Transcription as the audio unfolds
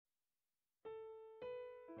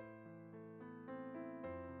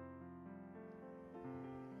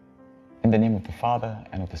In the name of the Father,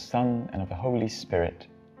 and of the Son, and of the Holy Spirit.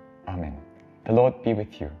 Amen. The Lord be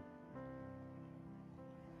with you.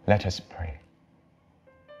 Let us pray.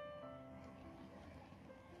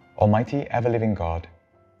 Almighty, ever-living God,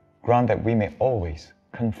 grant that we may always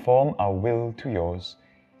conform our will to yours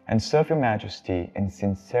and serve your majesty in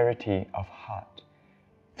sincerity of heart.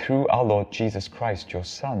 Through our Lord Jesus Christ, your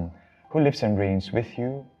Son, who lives and reigns with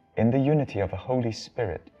you in the unity of the Holy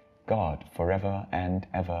Spirit, God, forever and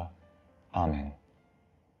ever. Amen.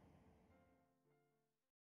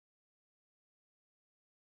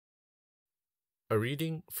 A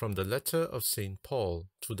reading from the letter of St. Paul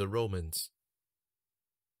to the Romans.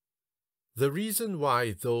 The reason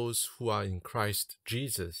why those who are in Christ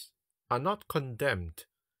Jesus are not condemned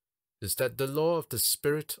is that the law of the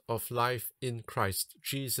Spirit of life in Christ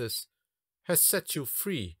Jesus has set you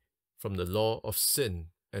free from the law of sin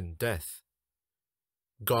and death.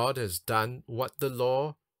 God has done what the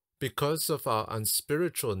law, because of our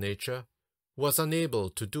unspiritual nature, was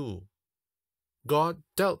unable to do. God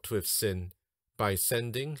dealt with sin by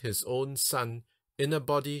sending his own Son in a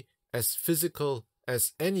body as physical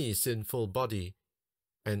as any sinful body,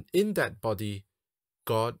 and in that body,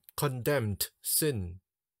 God condemned sin.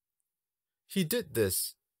 He did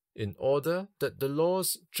this in order that the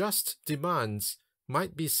law's just demands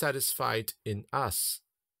might be satisfied in us,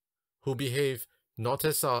 who behave not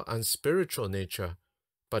as our unspiritual nature,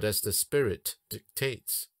 but as the Spirit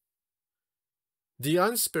dictates. The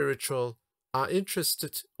unspiritual are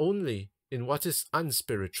interested only in what is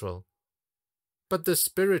unspiritual, but the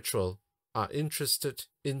spiritual are interested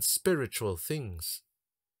in spiritual things.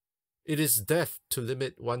 It is death to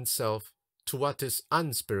limit oneself to what is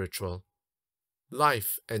unspiritual.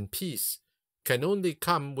 Life and peace can only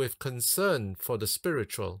come with concern for the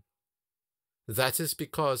spiritual. That is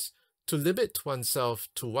because to limit oneself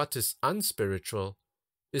to what is unspiritual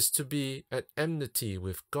is to be at enmity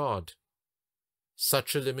with God.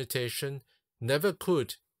 Such a limitation never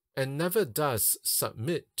could and never does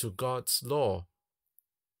submit to God's law.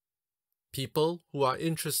 People who are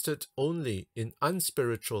interested only in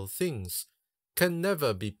unspiritual things can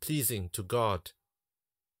never be pleasing to God.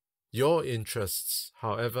 Your interests,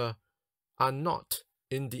 however, are not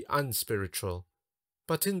in the unspiritual,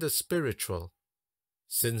 but in the spiritual,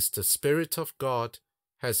 since the Spirit of God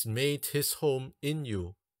has made his home in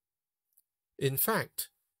you. In fact,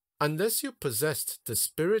 unless you possessed the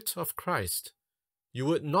Spirit of Christ, you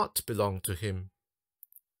would not belong to him.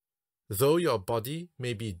 Though your body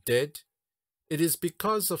may be dead, it is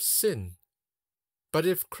because of sin. But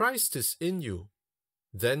if Christ is in you,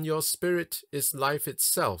 then your spirit is life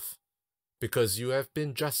itself, because you have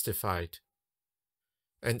been justified.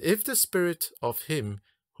 And if the Spirit of him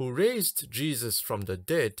who raised Jesus from the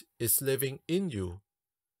dead is living in you,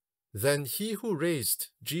 then he who raised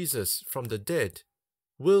Jesus from the dead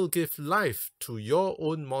will give life to your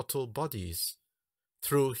own mortal bodies,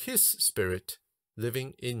 through his Spirit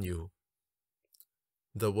living in you.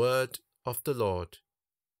 The word of the Lord.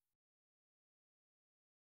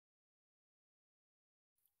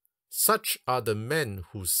 Such are the men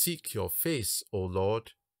who seek your face, O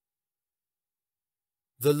Lord.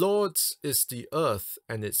 The Lord's is the earth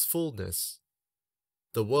and its fullness,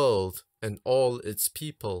 the world and all its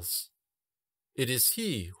peoples. It is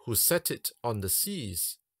he who set it on the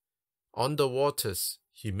seas. On the waters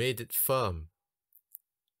he made it firm.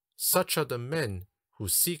 Such are the men who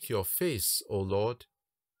seek your face, O Lord.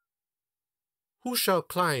 Who shall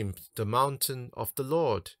climb the mountain of the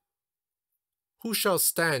Lord? Who shall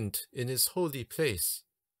stand in his holy place?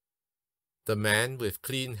 The man with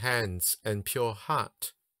clean hands and pure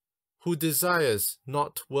heart, who desires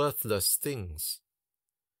not worthless things.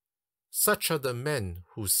 Such are the men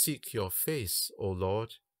who seek your face, O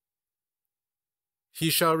Lord. He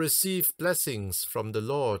shall receive blessings from the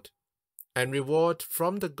Lord, and reward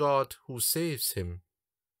from the God who saves him.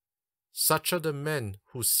 Such are the men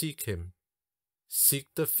who seek him. Seek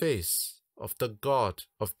the face of the God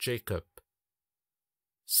of Jacob.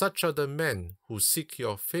 Such are the men who seek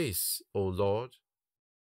your face, O Lord.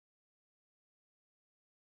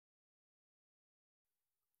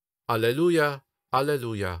 Alleluia,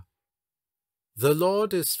 Alleluia. The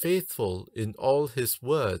Lord is faithful in all his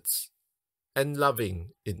words, and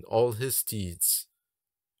loving in all his deeds.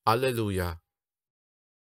 Alleluia.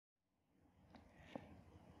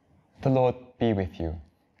 The Lord be with you.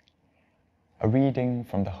 A reading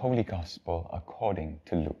from the Holy Gospel according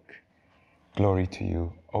to Luke. Glory to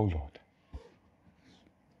you, O Lord.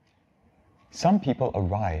 Some people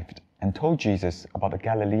arrived and told Jesus about the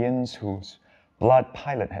Galileans whose blood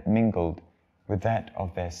Pilate had mingled with that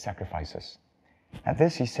of their sacrifices. At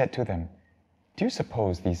this he said to them, Do you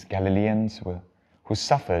suppose these Galileans who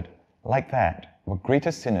suffered like that were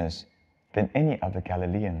greater sinners than any other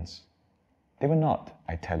Galileans? They were not,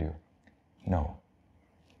 I tell you. No.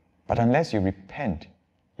 But unless you repent,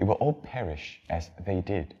 you will all perish as they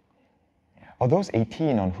did. Or those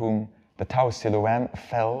 18 on whom the Tower of Siloam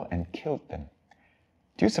fell and killed them,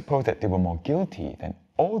 do you suppose that they were more guilty than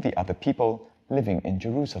all the other people living in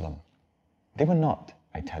Jerusalem? They were not,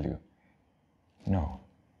 I tell you. No.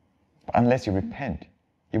 But unless you repent,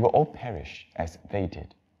 you will all perish as they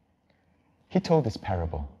did. He told this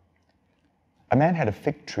parable. A man had a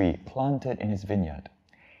fig tree planted in his vineyard,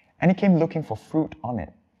 and he came looking for fruit on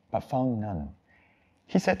it, but found none.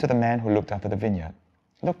 He said to the man who looked after the vineyard,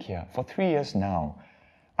 "Look here, for 3 years now,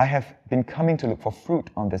 I have been coming to look for fruit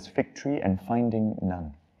on this fig tree and finding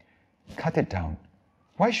none. Cut it down.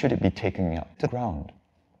 Why should it be taken up to the ground?"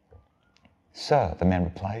 "Sir," the man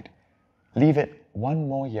replied, "leave it 1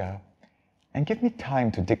 more year, and give me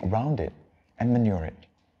time to dig round it and manure it.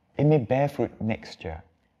 It may bear fruit next year.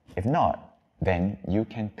 If not, then you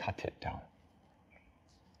can cut it down."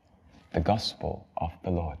 The Gospel of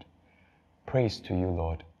the Lord. Praise to you,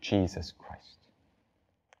 Lord Jesus Christ.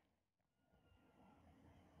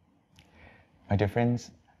 My dear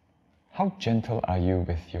friends, how gentle are you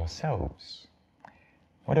with yourselves?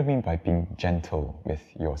 What do I mean by being gentle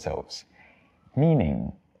with yourselves?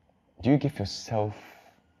 Meaning, do you give yourself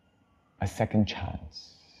a second chance?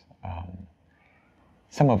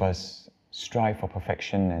 Some of us strive for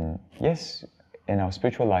perfection, and yes, in our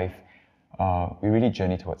spiritual life, we really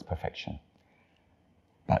journey towards perfection.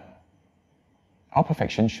 But our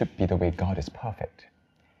perfection should be the way God is perfect.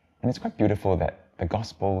 And it's quite beautiful that the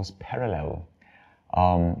Gospels parallel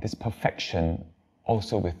this perfection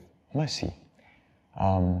also with mercy.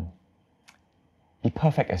 Be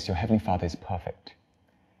perfect as your Heavenly Father is perfect.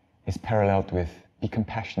 It's paralleled with be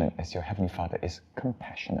compassionate as your Heavenly Father is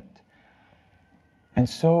compassionate. And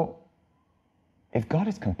so, if God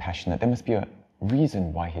is compassionate, there must be a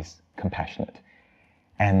reason why He's compassionate.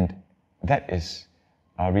 And that is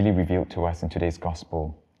really revealed to us in today's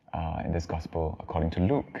Gospel, in this Gospel according to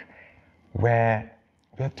Luke, where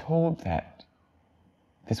we are told that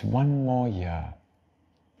this 1 more year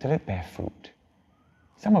till it bear fruit.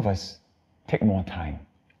 Some of us take more time.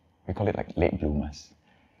 We call it like late bloomers.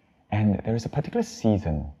 And there is a particular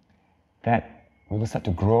season that we will start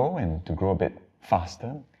to grow and to grow a bit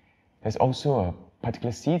faster. There's also a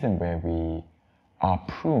particular season where we are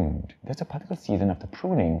pruned. There's a particular season of the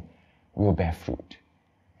pruning we will bear fruit.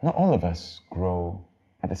 Not all of us grow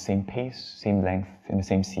at the same pace, same length, in the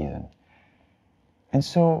same season. And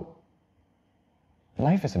so,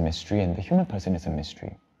 life is a mystery and the human person is a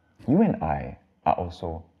mystery. You and I are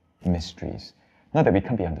also mysteries. Not that we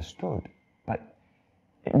can't be understood, but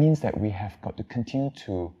it means that we have got to continue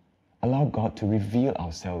to allow God to reveal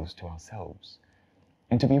ourselves to ourselves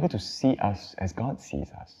and to be able to see us as God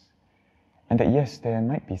sees us. And that yes, there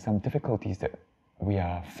might be some difficulties that we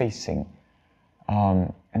are facing,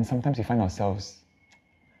 and sometimes we find ourselves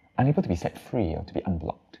unable to be set free or to be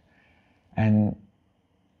unblocked. And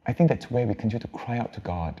I think that's where we continue to cry out to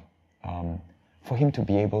God for Him to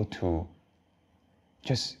be able to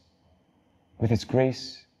just, with His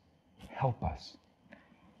grace, help us.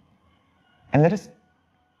 And let us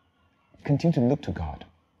continue to look to God.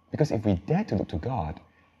 Because if we dare to look to God,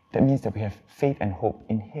 that means that we have faith and hope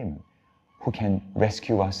in Him who can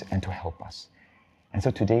rescue us and to help us. And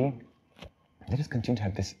so today, let us continue to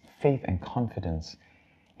have this faith and confidence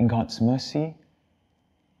in God's mercy,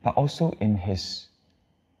 but also in His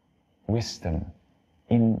wisdom,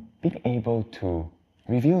 in being able to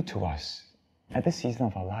reveal to us at this season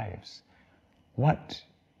of our lives what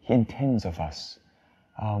He intends of us,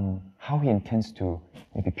 how He intends to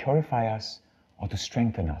maybe purify us or to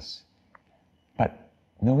strengthen us. But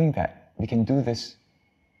knowing that we can do this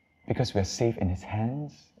because we are safe in His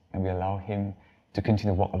hands and we allow Him to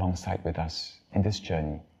continue to walk alongside with us in this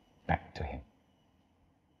journey back to Him.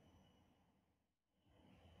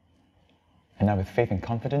 And now with faith and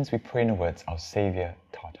confidence, we pray in the words our Saviour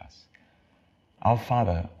taught us. Our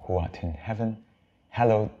Father, who art in heaven,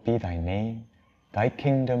 hallowed be thy name. Thy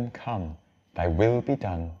kingdom come, thy will be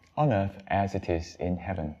done, on earth as it is in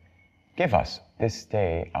heaven. Give us this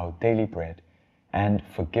day our daily bread, and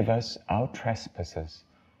forgive us our trespasses,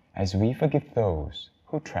 as we forgive those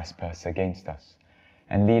who trespass against us.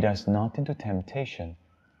 And lead us not into temptation,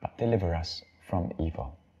 but deliver us from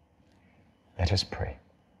evil. Let us pray.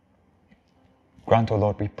 Grant, O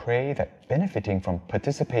Lord, we pray, that benefiting from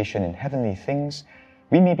participation in heavenly things,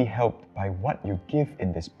 we may be helped by what you give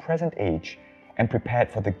in this present age and prepared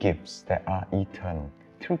for the gifts that are eternal,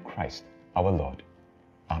 through Christ our Lord.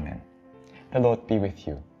 Amen. The Lord be with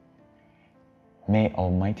you. May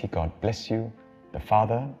Almighty God bless you, the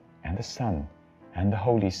Father, and the Son, and the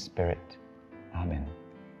Holy Spirit. Amen.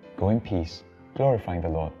 Go in peace, glorifying the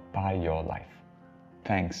Lord by your life.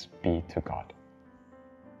 Thanks be to God.